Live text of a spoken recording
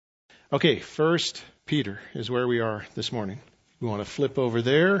Okay, First Peter is where we are this morning. We want to flip over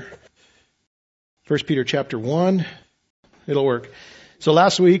there. First Peter chapter 1. It'll work. So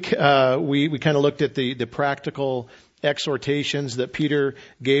last week we kind of looked at the practical exhortations that Peter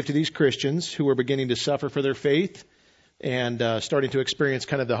gave to these Christians who were beginning to suffer for their faith and starting to experience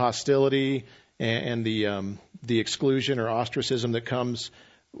kind of the hostility and the exclusion or ostracism that comes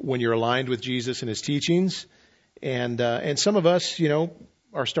when you're aligned with Jesus and his teachings. And some of us,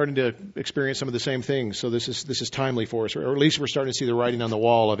 are starting to experience some of the same things. So this is timely for us, or at least we're starting to see the writing on the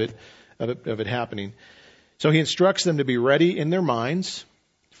wall of it happening. So he instructs them to be ready in their minds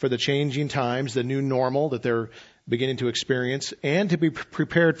for the changing times, the new normal that they're beginning to experience, and to be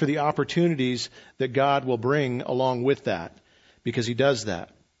prepared for the opportunities that God will bring along with that, because he does that.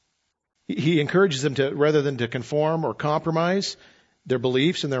 He encourages them to, rather than to conform or compromise their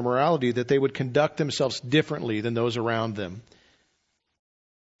beliefs and their morality, that they would conduct themselves differently than those around them.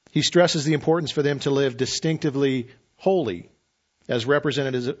 He stresses the importance for them to live distinctively holy as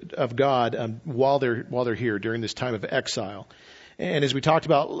representatives of God while they're here during this time of exile. And as we talked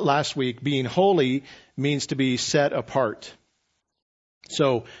about last week, being holy means to be set apart.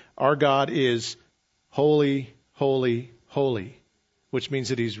 So our God is holy, holy, holy, which means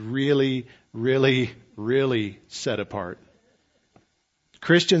that he's really, really, really set apart.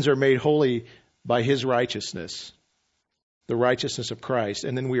 Christians are made holy by his righteousness, the righteousness of Christ,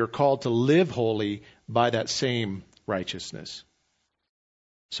 and then we are called to live holy by that same righteousness.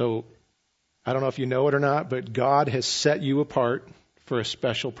 So, I don't know if you know it or not, but God has set you apart for a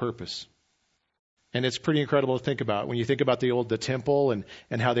special purpose. And it's pretty incredible to think about. When you think about the temple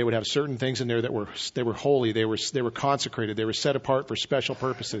and how they would have certain things in there that were holy, they were consecrated, they were set apart for special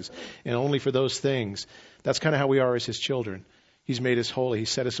purposes, and only for those things. That's kind of how we are as his children. He's made us holy. He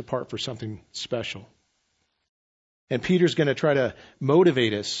set us apart for something special. And Peter's going to try to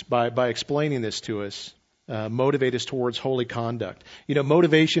motivate us by explaining this to us, motivate us towards holy conduct.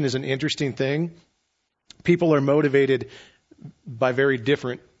 Motivation is an interesting thing. People are motivated by very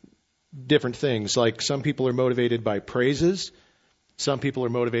different things. Like some people are motivated by praises, some people are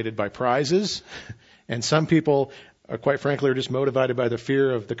motivated by prizes, and some people are, quite frankly, are just motivated by the fear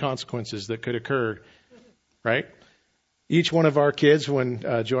of the consequences that could occur, right? Each one of our kids, when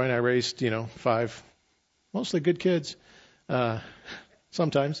Joy and I raised, 5 mostly good kids,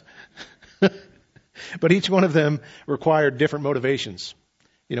 sometimes. But each one of them required different motivations.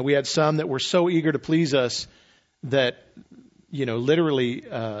 We had some that were so eager to please us that, literally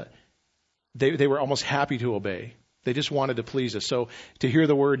they were almost happy to obey. They just wanted to please us. So to hear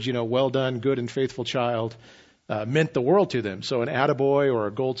the words, well done, good and faithful child, meant the world to them. So an attaboy or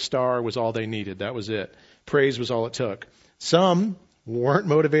a gold star was all they needed. That was it. Praise was all it took. Some weren't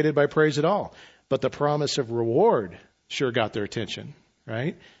motivated by praise at all. But the promise of reward sure got their attention,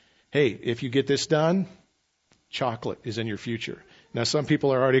 right? Hey, if you get this done, chocolate is in your future. Now, some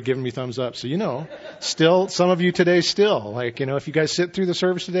people are already giving me thumbs up. So, still, some of you today still, if you guys sit through the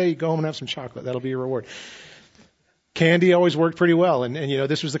service today, you go home and have some chocolate. That'll be your reward. Candy always worked pretty well. And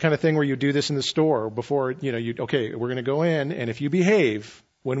this was the kind of thing where you do this in the store before, okay, we're going to go in. And if you behave,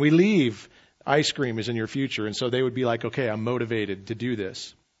 when we leave, ice cream is in your future. And so they would be like, okay, I'm motivated to do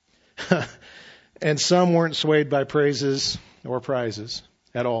this. And some weren't swayed by praises or prizes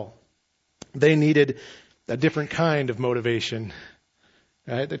at all. They needed a different kind of motivation.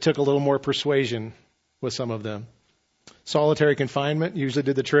 Right? It took a little more persuasion with some of them. Solitary confinement usually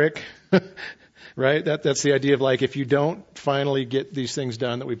did the trick. Right? That's the idea of if you don't finally get these things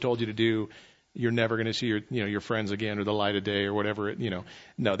done that we've told you to do, you're never going to see your friends again or the light of day or whatever.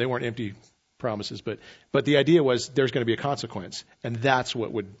 No, they weren't empty promises. But the idea was there's going to be a consequence. And that's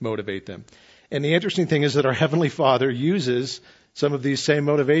what would motivate them. And the interesting thing is that our Heavenly Father uses some of these same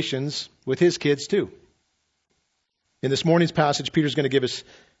motivations with his kids too. In this morning's passage, Peter's going to give us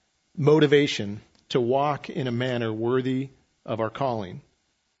motivation to walk in a manner worthy of our calling.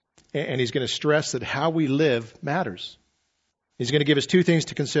 And he's going to stress that how we live matters. He's going to give us 2 things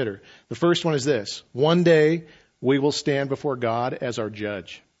to consider. The first one is this: one day we will stand before God as our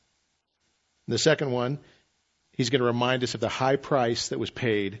judge. And the second one, he's going to remind us of the high price that was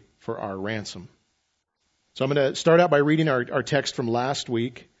paid for our ransom. So I'm going to start out by reading our text from last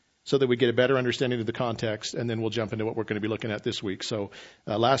week so that we get a better understanding of the context, and then we'll jump into what we're going to be looking at this week. So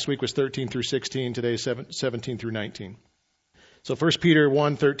last week was 13 through 16, today is 17 through 19. So 1 Peter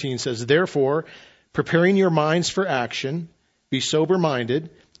 1:13 says, "Therefore, preparing your minds for action, be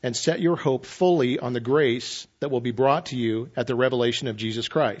sober-minded, and set your hope fully on the grace that will be brought to you at the revelation of Jesus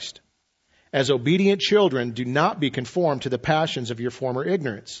Christ. As obedient children, do not be conformed to the passions of your former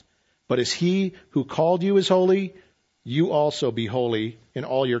ignorance. But as he who called you is holy, you also be holy in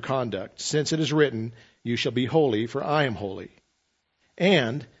all your conduct, since it is written, you shall be holy, for I am holy.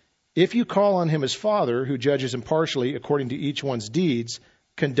 And if you call on him as Father, who judges impartially according to each one's deeds,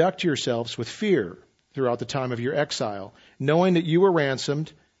 conduct yourselves with fear throughout the time of your exile, knowing that you were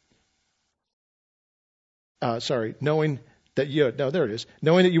ransomed. Knowing that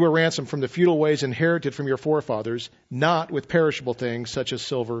you were ransomed from the futile ways inherited from your forefathers, not with perishable things such as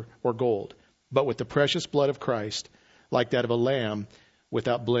silver or gold, but with the precious blood of Christ, like that of a lamb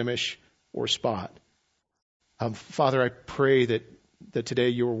without blemish or spot. Father, I pray that today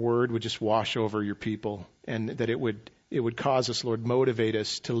your word would just wash over your people, and that it would cause us, Lord, motivate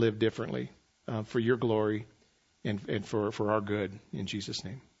us to live differently for your glory and for our good, in Jesus'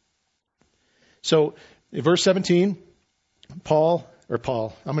 name. So in verse 17, Paul, I'm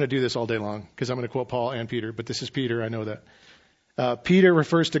going to do this all day long because I'm going to quote Paul and Peter, but this is Peter, I know that. Peter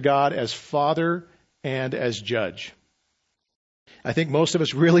refers to God as Father and as Judge. I think most of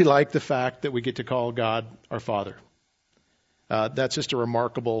us really like the fact that we get to call God our Father. That's just a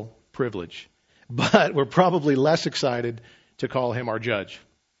remarkable privilege. But we're probably less excited to call him our Judge.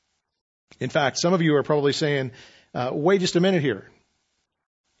 In fact, some of you are probably saying, wait just a minute here.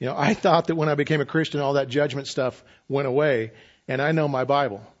 I thought that when I became a Christian, all that judgment stuff went away, and I know my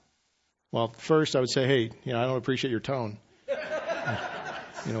Bible. Well, first I would say, hey, I don't appreciate your tone.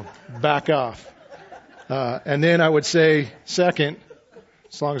 Back off. And then I would say, second,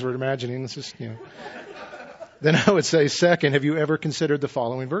 as long as we're imagining, this is, Then I would say, second, have you ever considered the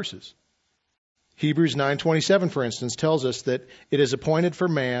following verses? Hebrews 9:27, for instance, tells us that it is appointed for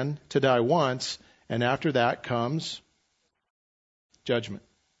man to die once, and after that comes judgment.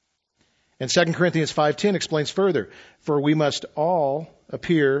 And 2 Corinthians 5:10 explains further, for we must all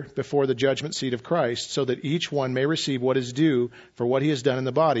appear before the judgment seat of Christ, so that each one may receive what is due for what he has done in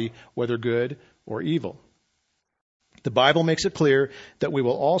the body, whether good or evil. The Bible makes it clear that we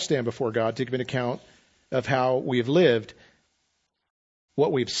will all stand before God to give an account of how we have lived,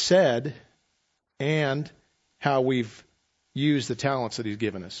 what we've said, and how we've used the talents that he's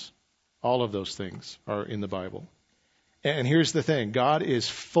given us. All of those things are in the Bible. And here's the thing. God is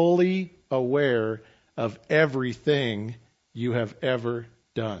fully aware of everything you have ever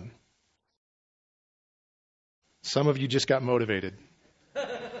done. Some of you just got motivated.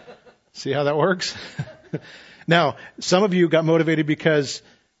 See how that works? Now, some of you got motivated because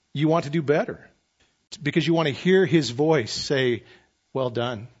you want to do better. Because you want to hear his voice say, well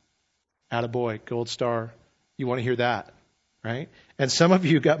done, attaboy, gold star. You want to hear that, right? And some of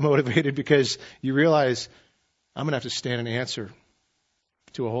you got motivated because you realize, I'm going to have to stand and answer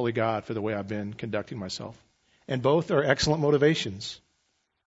to a holy God for the way I've been conducting myself. And both are excellent motivations.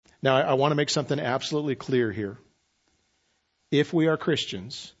 Now, I want to make something absolutely clear here. If we are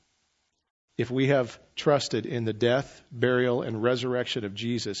Christians, if we have trusted in the death, burial, and resurrection of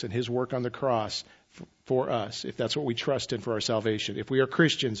Jesus and his work on the cross for us, if that's what we trust in for our salvation, if we are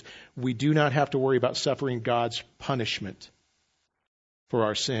Christians, we do not have to worry about suffering God's punishment for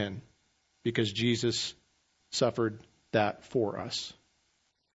our sin because Jesus suffered that for us.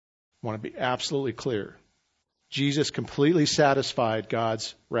 I want to be absolutely clear. Jesus completely satisfied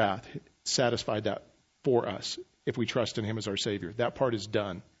God's wrath, satisfied that for us if we trust in him as our Savior. That part is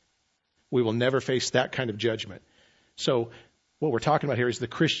done. We will never face that kind of judgment. So what we're talking about here is the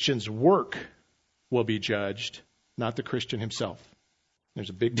Christian's work will be judged, not the Christian himself. There's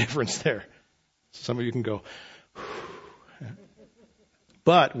a big difference there. Some of you can go,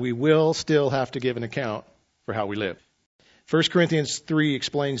 but we will still have to give an account for how we live. 1 Corinthians 3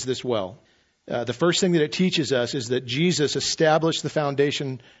 explains this well. The first thing that it teaches us is that Jesus established the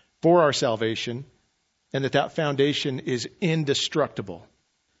foundation for our salvation and that foundation is indestructible.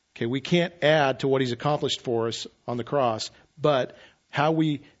 Okay, we can't add to what he's accomplished for us on the cross, but what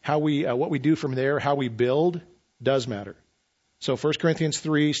we do from there, how we build, does matter. So 1 Corinthians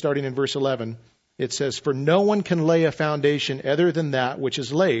 3, starting in verse 11, it says, for no one can lay a foundation other than that which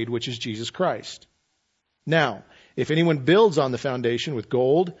is laid, which is Jesus Christ. Now, if anyone builds on the foundation with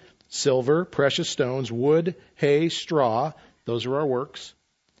gold, silver, precious stones, wood, hay, straw, those are our works,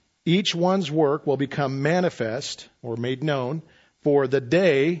 each one's work will become manifest or made known, for the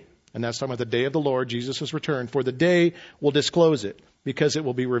day, and that's talking about the day of the Lord, Jesus' return, for the day will disclose it, because it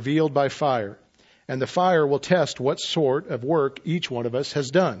will be revealed by fire. And the fire will test what sort of work each one of us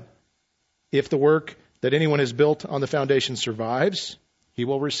has done. If the work that anyone has built on the foundation survives, he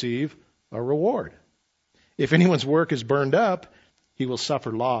will receive a reward. If anyone's work is burned up, he will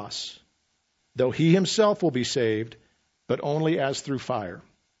suffer loss, though he himself will be saved, but only as through fire.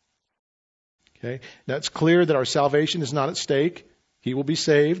 Okay, now it's clear that our salvation is not at stake. He will be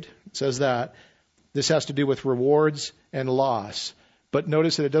saved. It says that. This has to do with rewards and loss. But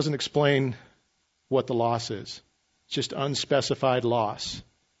notice that it doesn't explain what the loss is. It's just unspecified loss.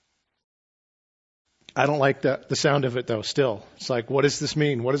 I don't like the sound of it, though, still. It's like, what does this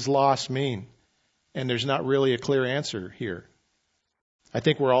mean? What does loss mean? And there's not really a clear answer here. I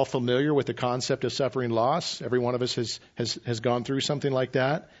think we're all familiar with the concept of suffering loss. Every one of us has gone through something like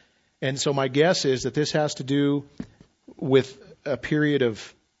that. And so my guess is that this has to do with a period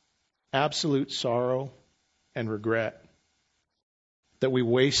of absolute sorrow and regret. That we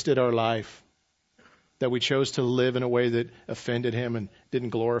wasted our life. That we chose to live in a way that offended him and didn't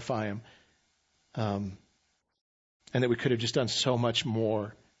glorify him. And that we could have just done so much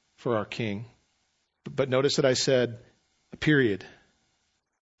more for our King. But notice that I said a period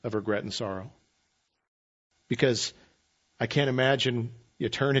of regret and sorrow. Because I can't imagine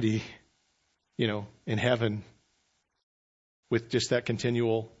eternity, in heaven with just that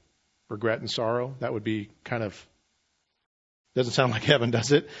continual regret and sorrow. That would be doesn't sound like heaven,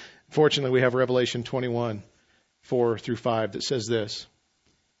 does it? Fortunately, we have Revelation 21, 4-5 that says this.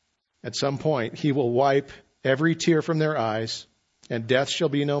 At some point, he will wipe every tear from their eyes, and death shall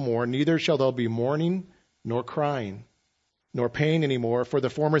be no more. Neither shall there be mourning, nor crying, nor pain anymore, for the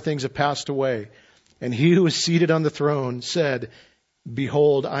former things have passed away. And he who is seated on the throne said,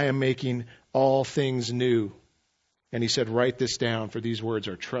 Behold, I am making all things new. And he said, Write this down, for these words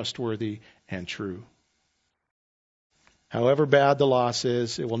are trustworthy and true. However bad the loss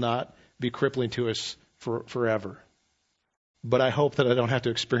is, it will not be crippling to us forever. But I hope that I don't have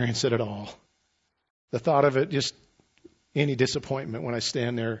to experience it at all. The thought of it, just any disappointment when I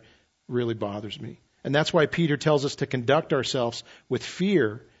stand there, really bothers me. And that's why Peter tells us to conduct ourselves with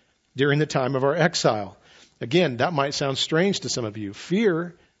fear during the time of our exile. Again, that might sound strange to some of you.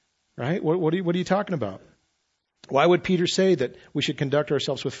 Fear, right? What are you talking about? Why would Peter say that we should conduct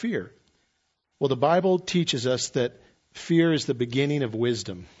ourselves with fear? Well, the Bible teaches us that fear is the beginning of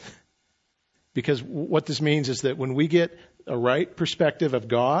wisdom. Because what this means is that when we get a right perspective of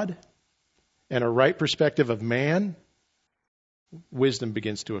God and a right perspective of man, wisdom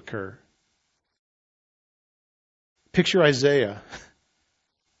begins to occur. Picture Isaiah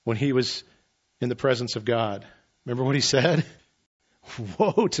when he was in the presence of God. Remember what he said?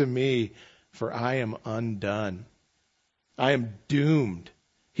 Woe to me, for I am undone. I am doomed.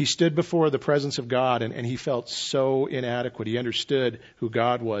 He stood before the presence of God and he felt so inadequate. He understood who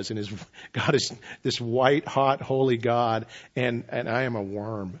God was, and God is this white, hot, holy God, and I am a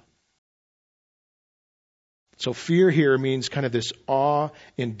worm. So fear here means kind of this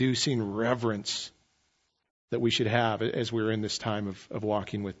awe-inducing reverence that we should have as we're in this time of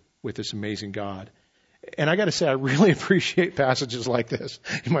walking with this amazing God. And I got to say, I really appreciate passages like this.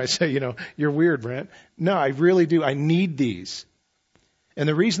 You might say, you're weird, Brent. No, I really do. I need these. And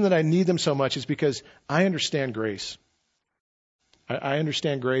the reason that I need them so much is because I understand grace. I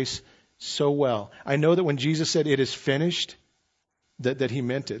understand grace so well. I know that when Jesus said it is finished, that he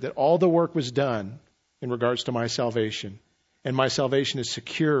meant it. That all the work was done in regards to my salvation. And my salvation is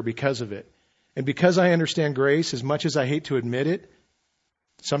secure because of it. And because I understand grace, as much as I hate to admit it,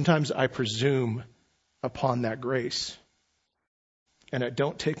 sometimes I presume upon that grace. And I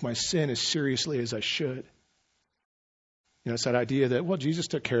don't take my sin as seriously as I should. It's that idea that, Jesus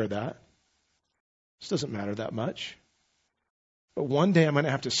took care of that. This doesn't matter that much. But one day I'm going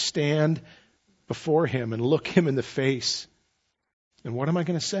to have to stand before him and look him in the face. And what am I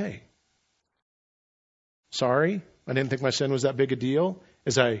going to say? Sorry, I didn't think my sin was that big a deal.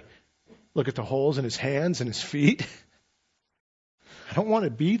 As I look at the holes in his hands and his feet. I don't want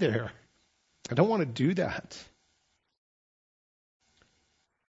to be there. I don't want to do that.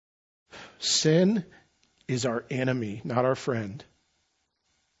 Sin is our enemy, not our friend.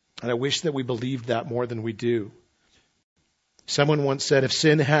 And I wish that we believed that more than we do. Someone once said, if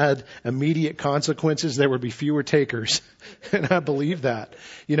sin had immediate consequences, there would be fewer takers. And I believe that.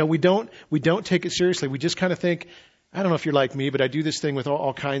 We don't take it seriously. We just kind of think, I don't know if you're like me, but I do this thing with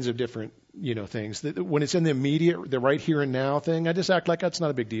all kinds of different, things. When it's in the immediate, the right here and now thing, I just act like that's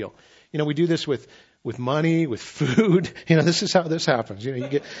not a big deal. We do this with money, with food. This is how this happens.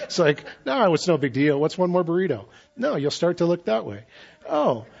 It's like, no, it's no big deal. What's one more burrito? No, you'll start to look that way.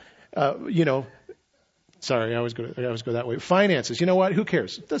 Sorry, I always go that way. Finances. You know what? Who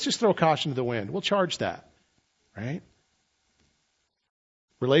cares? Let's just throw caution to the wind. We'll charge that. Right?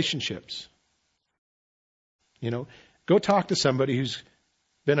 Relationships. Go talk to somebody who's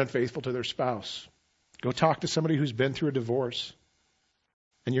been unfaithful to their spouse. Go talk to somebody who's been through a divorce.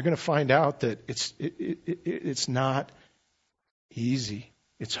 And you're going to find out that it's not easy.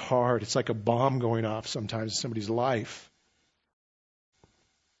 It's hard. It's like a bomb going off sometimes in somebody's life.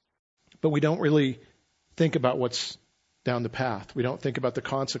 But we don't really think about what's down the path. We don't think about the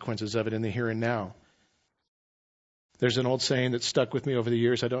consequences of it in the here and now. There's an old saying that stuck with me over the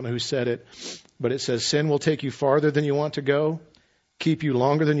years. I don't know who said it, but it says, sin will take you farther than you want to go, keep you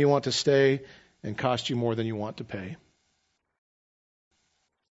longer than you want to stay, and cost you more than you want to pay.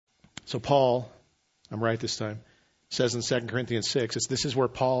 So Paul, I'm right this time, says in 2 Corinthians 6, this is where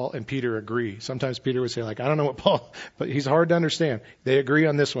Paul and Peter agree. Sometimes Peter would say, like, I don't know what Paul, but he's hard to understand. They agree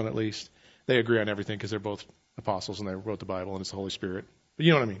on this one at least. They agree on everything because they're both apostles and they wrote the Bible and it's the Holy Spirit. But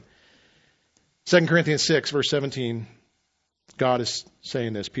you know what I mean. 2 Corinthians 6, verse 17, God is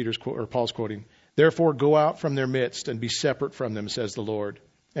saying this, Paul's quoting, therefore go out from their midst and be separate from them, says the Lord,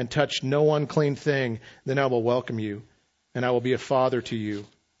 and touch no unclean thing, then I will welcome you, and I will be a father to you,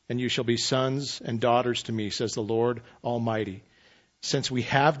 and you shall be sons and daughters to me, says the Lord Almighty. Since we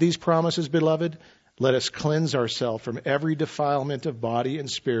have these promises, beloved, let us cleanse ourselves from every defilement of body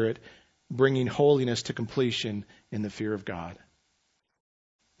and spirit, bringing holiness to completion in the fear of God.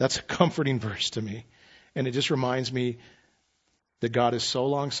 That's a comforting verse to me. And it just reminds me that God is so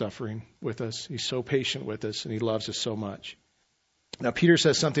long-suffering with us. He's so patient with us, and he loves us so much. Now, Peter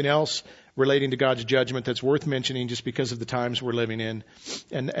says something else relating to God's judgment that's worth mentioning just because of the times we're living in.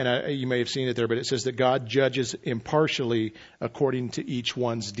 And you may have seen it there, but it says that God judges impartially according to each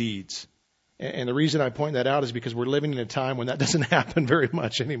one's deeds. And the reason I point that out is because we're living in a time when that doesn't happen very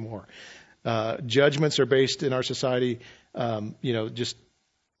much anymore. Judgments are based in our society, just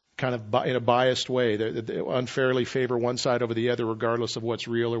kind of in a biased way. They unfairly favor one side over the other, regardless of what's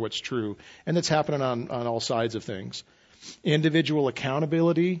real or what's true. And that's happening on all sides of things. Individual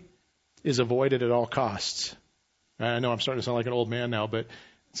accountability is avoided at all costs. I know I'm starting to sound like an old man now, but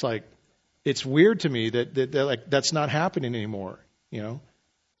it's like, it's weird to me that that's not happening anymore. You know,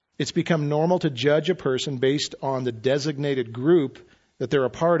 it's become normal to judge a person based on the designated group that they're a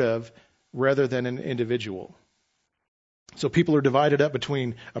part of rather than an individual. So people are divided up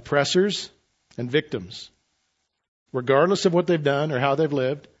between oppressors and victims, regardless of what they've done or how they've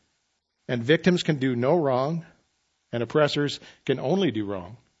lived. And victims can do no wrong, and oppressors can only do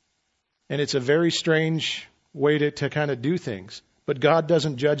wrong. And it's a very strange way to kind of do things. But God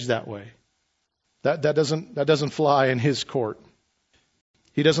doesn't judge that way. That doesn't fly in his court.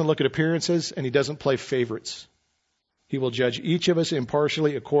 He doesn't look at appearances, and he doesn't play favorites. He will judge each of us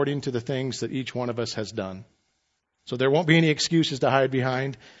impartially according to the things that each one of us has done. So there won't be any excuses to hide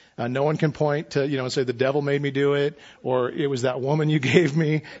behind. No one can point to, and say the devil made me do it, or it was that woman you gave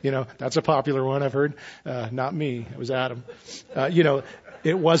me. That's a popular one I've heard. Not me. It was Adam.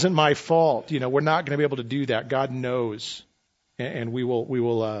 It wasn't my fault. We're not going to be able to do that. God knows, and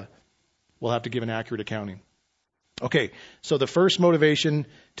we'll have to give an accurate accounting. Okay, so the first motivation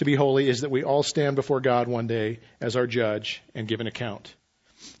to be holy is that we all stand before God one day as our judge and give an account.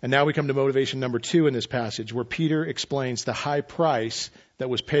 And now we come to motivation number 2 in this passage, where Peter explains the high price that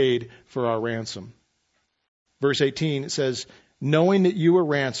was paid for our ransom. Verse 18, it says, knowing that you were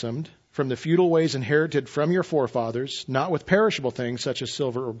ransomed from the futile ways inherited from your forefathers, not with perishable things such as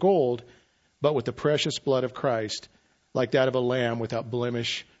silver or gold, but with the precious blood of Christ, like that of a lamb without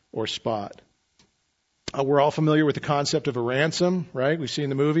blemish or spot. We're all familiar with the concept of a ransom, right? We've seen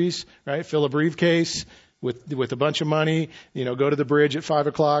the movies, right? Fill a briefcase with a bunch of money, go to the bridge at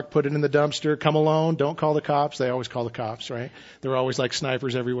 5:00, put it in the dumpster, come alone, don't call the cops. They always call the cops, right? They're always like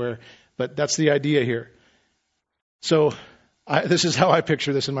snipers everywhere. But that's the idea here. So this is how I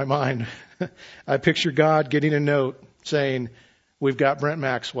picture this in my mind. I picture God getting a note saying, we've got Brent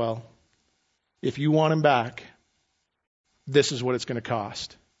Maxwell. If you want him back, this is what it's going to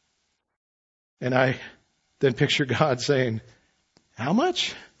cost. And I then picture God saying, how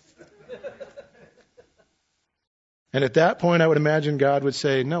much? And at that point, I would imagine God would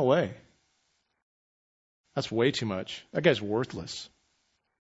say, no way. That's way too much. That guy's worthless.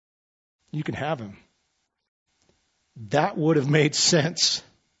 You can have him. That would have made sense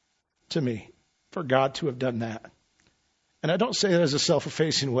to me for God to have done that. And I don't say that as a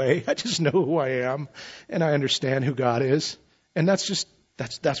self-effacing way. I just know who I am, and I understand who God is. And that's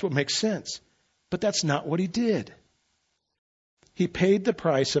what makes sense. But that's not what he did. He paid the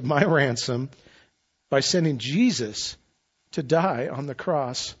price of my ransom by sending Jesus to die on the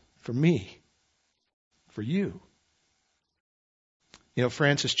cross for me, for you.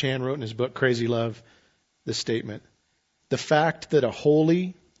 Francis Chan wrote in his book, Crazy Love, this statement: the fact that a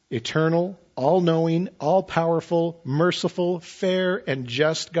holy, eternal, all-knowing, all-powerful, merciful, fair, and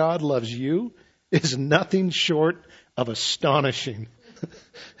just God loves you is nothing short of astonishing.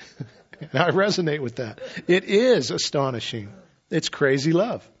 And I resonate with that. It is astonishing. It's crazy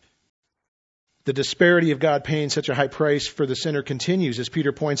love. The disparity of God paying such a high price for the sinner continues as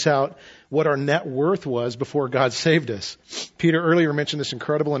Peter points out what our net worth was before God saved us. Peter earlier mentioned this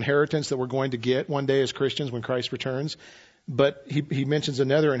incredible inheritance that we're going to get one day as Christians when Christ returns. But he mentions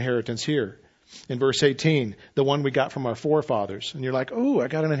another inheritance here in verse 18, the one we got from our forefathers. And you're like, oh, I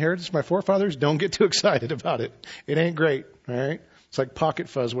got an inheritance from my forefathers? Don't get too excited about it. It ain't great, all right? It's like Pocket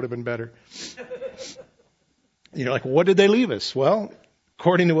Fuzz would have been better. You're like, what did they leave us? Well,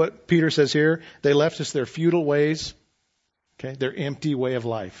 according to what Peter says here, they left us their futile ways, okay, their empty way of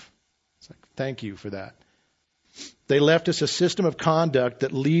life. It's like, thank you for that. They left us a system of conduct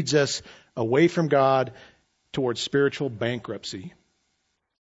that leads us away from God towards spiritual bankruptcy.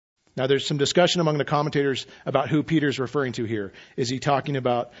 Now, there's some discussion among the commentators about who Peter's referring to here. Is he talking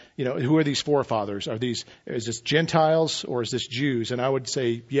about, who are these forefathers? Is this Gentiles or is this Jews? And I would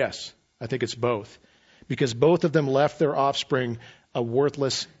say yes. I think it's both. Because both of them left their offspring a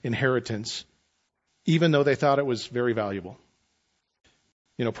worthless inheritance, even though they thought it was very valuable.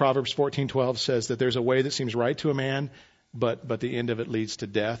 Proverbs 14:12 says that there's a way that seems right to a man, but the end of it leads to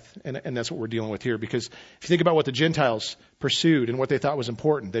death. And that's what we're dealing with here. Because if you think about what the Gentiles pursued and what they thought was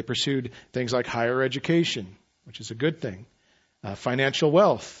important, they pursued things like higher education, which is a good thing, financial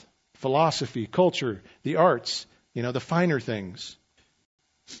wealth, philosophy, culture, the arts, the finer things.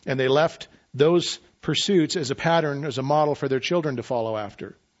 And they left those pursuits as a pattern, as a model for their children to follow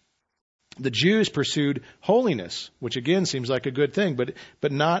after. The Jews pursued holiness, which again seems like a good thing,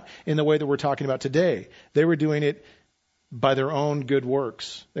 but not in the way that we're talking about today. They were doing it by their own good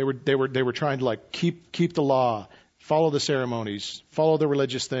works. They were trying to keep the law, follow the ceremonies, follow the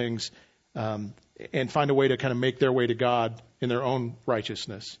religious things, and find a way to kind of make their way to God in their own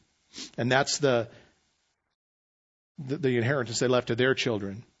righteousness. And that's the inheritance they left to their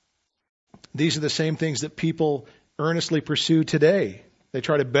children. These are the same things that people earnestly pursue today. They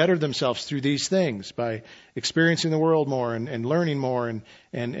try to better themselves through these things by experiencing the world more and learning more and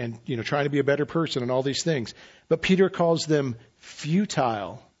trying to be a better person and all these things. But Peter calls them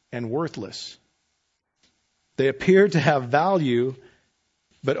futile and worthless. They appear to have value,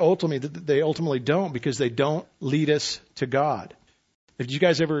 but they ultimately don't, because they don't lead us to God. Did you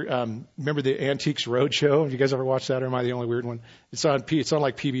guys ever remember the Antiques Roadshow? Have you guys ever watched that, or am I the only weird one? It's on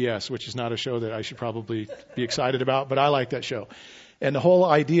like PBS, which is not a show that I should probably be excited about, but I like that show. And the whole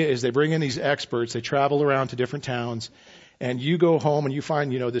idea is they bring in these experts, they travel around to different towns, and you go home and you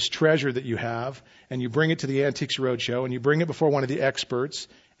find, this treasure that you have, and you bring it to the Antiques Roadshow, and you bring it before one of the experts,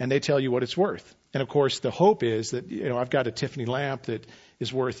 and they tell you what it's worth. And of course, the hope is that, I've got a Tiffany lamp that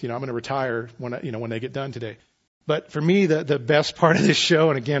is worth, I'm going to retire when they get done today. But for me, the best part of this show,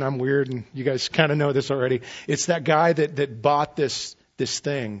 and again, I'm weird, and you guys kind of know this already, it's that guy that bought this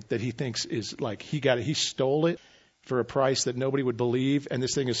thing that he thinks is he stole it for a price that nobody would believe, and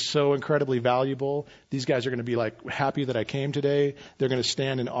this thing is so incredibly valuable. These guys are going to be happy that I came today. They're going to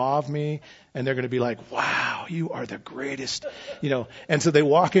stand in awe of me, and they're going to be like, wow, you are the greatest, And so they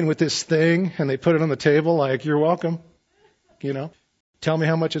walk in with this thing, and they put it on the table like, you're welcome, Tell me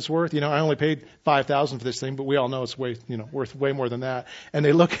how much it's worth. I only paid $5,000 for this thing, but we all know it's worth way more than that. And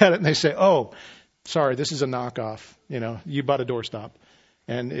they look at it and they say, oh, sorry, this is a knockoff. You bought a doorstop,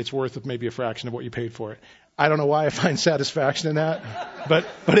 and it's worth maybe a fraction of what you paid for it. I don't know why I find satisfaction in that, but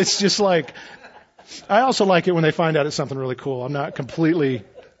it's just I also like it when they find out it's something really cool. I'm not completely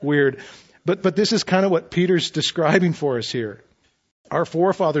weird, but this is kind of what Peter's describing for us here. Our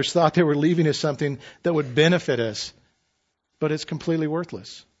forefathers thought they were leaving us something that would benefit us, but it's completely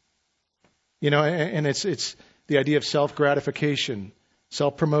worthless. And it's the idea of self-gratification,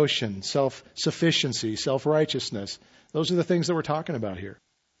 self-promotion, self-sufficiency, self-righteousness. Those are the things that we're talking about here.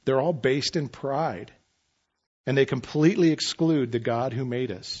 They're all based in pride. And they completely exclude the God who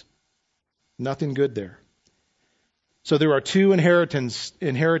made us. Nothing good there. So there are two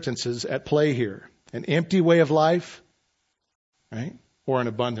inheritances at play here. An empty way of life, right? Or an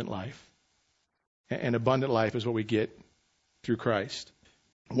abundant life. An abundant life is what we get through Christ.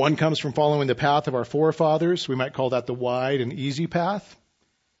 One comes from following the path of our forefathers. We might call that the wide and easy path.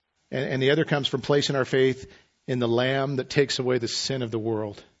 And the other comes from placing our faith in the Lamb that takes away the sin of the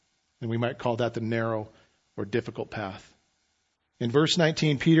world. And we might call that the narrow or difficult path. In verse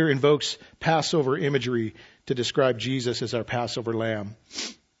 19, Peter invokes Passover imagery to describe Jesus as our Passover lamb.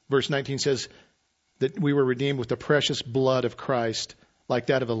 Verse 19 says that we were redeemed with the precious blood of Christ, like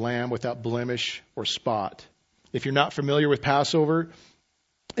that of a lamb without blemish or spot. If you're not familiar with Passover,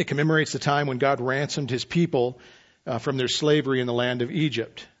 it commemorates the time when God ransomed his people from their slavery in the land of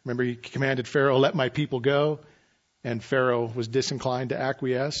Egypt. Remember, he commanded Pharaoh, let my people go. And Pharaoh was disinclined to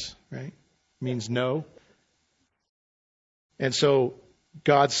acquiesce, right? Means no. And so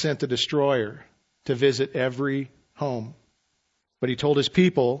God sent the destroyer, to visit every home. But he told his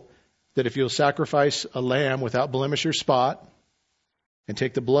people that if you'll sacrifice a lamb without blemish or spot and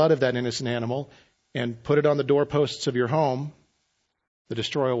take the blood of that innocent animal and put it on the doorposts of your home, the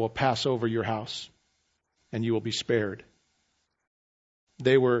destroyer will pass over your house and you will be spared.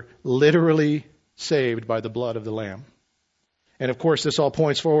 They were literally saved by the blood of the lamb. And of course, this all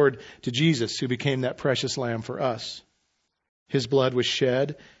points forward to Jesus, who became that precious lamb for us. His blood was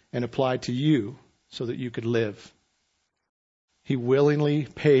shed and applied to you so that you could live. He willingly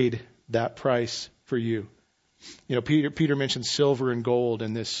paid that price for you. You know, Peter mentioned silver and gold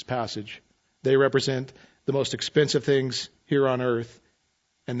in this passage. They represent the most expensive things here on earth,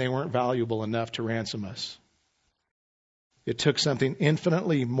 and they weren't valuable enough to ransom us. It took something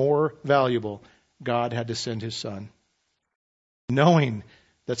infinitely more valuable. God had to send his son. Knowing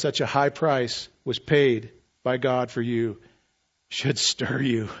that such a high price was paid by God for you should stir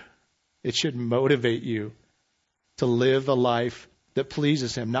you. It should motivate you to live a life that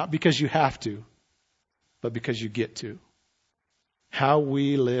pleases him, not because you have to, but because you get to. How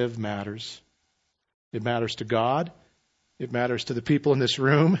we live matters. It matters to God, it matters to the people in this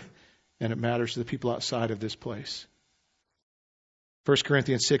room, and it matters to the people outside of this place. 1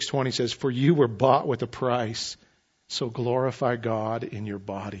 Corinthians 6:20 says, "For you were bought with a price, so glorify God in your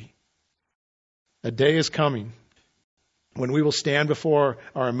body." A day is coming when we will stand before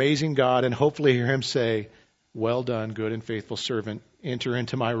our amazing God and hopefully hear him say, "Well done, good and faithful servant, enter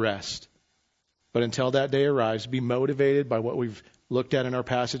into my rest." But until that day arrives, be motivated by what we've looked at in our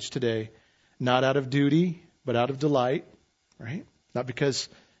passage today, not out of duty, but out of delight, right? Not because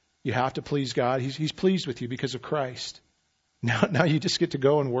you have to please God. He's pleased with you because of Christ. Now you just get to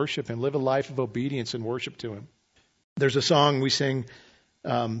go and worship him, live a life of obedience and worship to him. There's a song we sing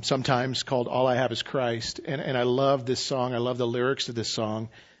sometimes called "All I Have Is Christ." And I love this song. I love the lyrics to this song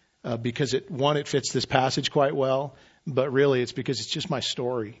because it fits this passage quite well. But really it's because it's just my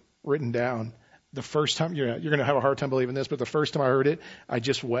story written down. The first time, you're going to have a hard time believing this, but the first time I heard it, I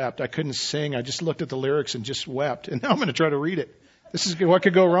just wept. I couldn't sing. I just looked at the lyrics and just wept. And now I'm going to try to read it. This is what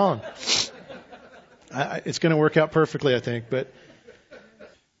could go wrong. It's going to work out perfectly, I think. But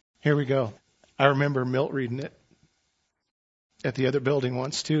here we go. I remember Milt reading it at the other building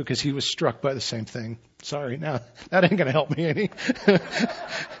once too, because he was struck by the same thing. Sorry, now that ain't going to help me any.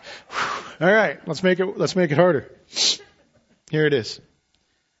 All right, let's make it harder. Here it is.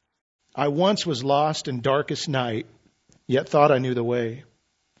 I once was lost in darkest night, yet thought I knew the way.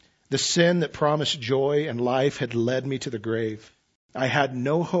 The sin that promised joy and life had led me to the grave. I had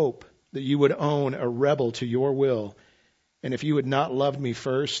no hope that you would own a rebel to your will, and if you had not loved me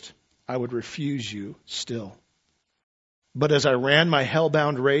first, I would refuse you still. But as I ran my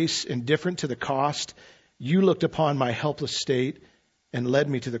hell-bound race, indifferent to the cost, you looked upon my helpless state and led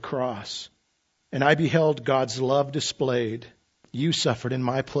me to the cross. And I beheld God's love displayed. You suffered in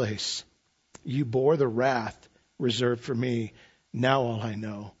my place. You bore the wrath reserved for me. Now all I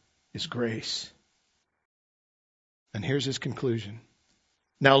know is grace. And here's his conclusion.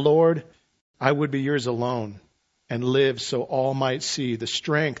 Now, Lord, I would be yours alone and live so all might see. The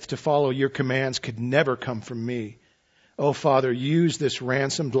strength to follow your commands could never come from me. Oh, Father, use this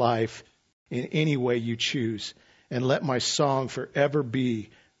ransomed life in any way you choose, and let my song forever be,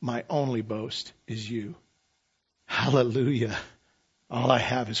 my only boast is you. Hallelujah. All I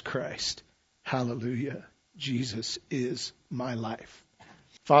have is Christ. Hallelujah. Jesus is my life.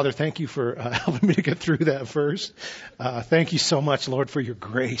 Father, thank you for helping me to get through that verse. Thank you so much, Lord, for your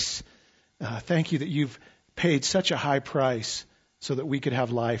grace. Thank you that you've paid such a high price so that we could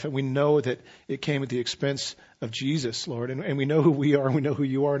have life. And we know that it came at the expense of Jesus, Lord. And we know who we are and we know who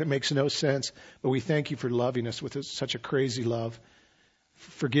you are, and it makes no sense. But we thank you for loving us with such a crazy love,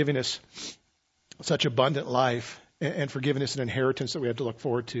 for giving us such abundant life, and for giving us an inheritance that we have to look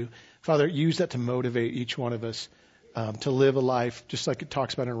forward to. Father, use that to motivate each one of us to live a life just like it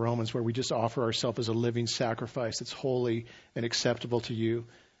talks about in Romans, where we just offer ourselves as a living sacrifice that's holy and acceptable to you.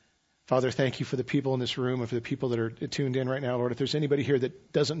 Father, thank you for the people in this room and for the people that are tuned in right now, Lord. If there's anybody here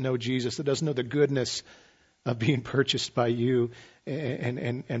that doesn't know Jesus, that doesn't know the goodness of being purchased by you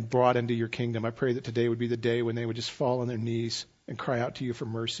and brought into your kingdom, I pray that today would be the day when they would just fall on their knees and cry out to you for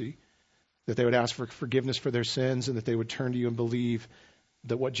mercy, that they would ask for forgiveness for their sins, and that they would turn to you and believe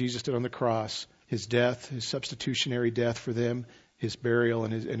that what Jesus did on the cross, his death, his substitutionary death for them, his burial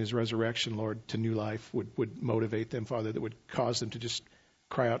and his resurrection, Lord, to new life would motivate them, Father, that would cause them to just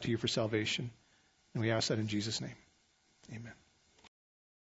cry out to you for salvation. And we ask that in Jesus' name. Amen.